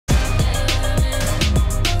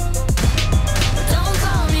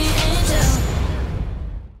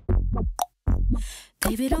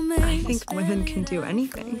I think women can do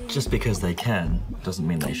anything. Just because they can doesn't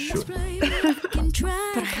mean they should. But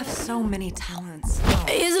I have so many talents.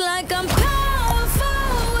 It's like I'm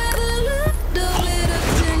powerful with a little bit of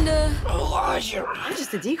tender. I'm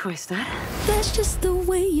just a decoy stud. That's just the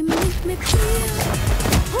way you make me feel.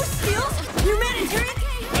 Who steals humanitarian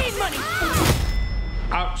aid money?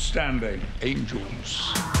 Outstanding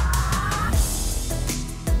angels.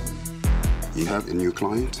 You have a new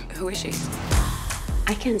client? Who is she?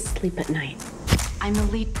 I can't sleep at night. I'm the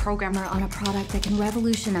lead programmer on a product that can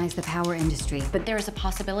revolutionize the power industry, but there is a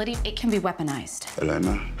possibility it can be weaponized.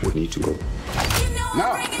 Elena, we need to go.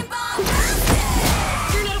 No!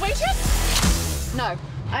 You're not a waitress? No,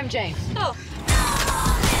 I'm Jane. Oh.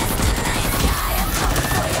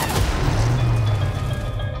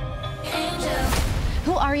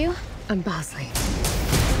 Who are you? I'm Bosley.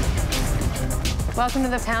 Welcome to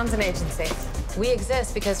the Townsend Agency. We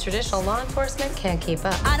exist because traditional law enforcement can't keep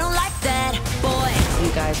up. I don't like that, boy.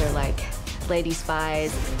 You guys are like lady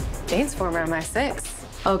spies. Jane's former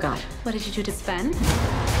MI6. Oh, God. What did you do to Sven?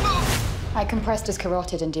 I compressed his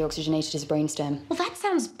carotid and deoxygenated his brainstem. Well, that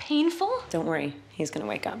sounds painful. Don't worry, he's gonna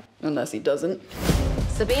wake up. Unless he doesn't.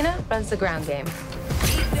 Sabina runs the ground game.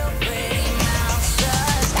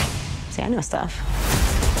 See, I know stuff.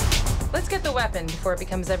 Let's get the weapon before it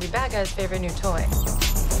becomes every bad guy's favorite new toy.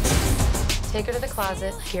 Take her to the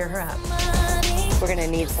closet, gear her up. We're gonna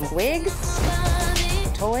need some wigs,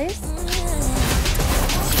 toys,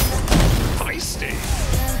 Feisty.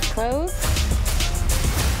 clothes.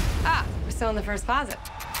 Ah, we're still in the first closet.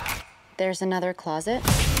 There's another closet.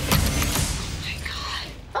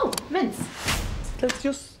 Oh, mints. Let's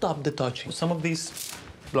just stop the touching. Some of these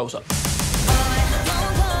blows up.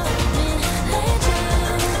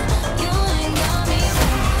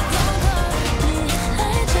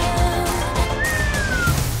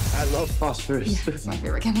 I love phosphorus. It's my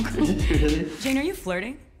favorite chemical. Really? Jane, are you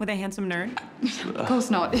flirting with a handsome nerd? Of course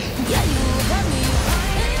not.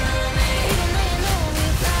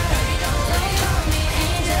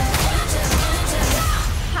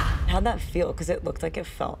 How'd that feel? Because it looked like it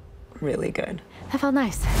felt really good. That felt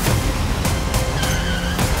nice.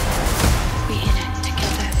 We in it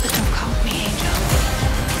together, but don't call me angel.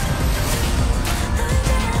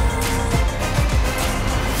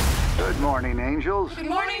 Good morning, angels. Good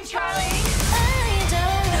morning, Charlie.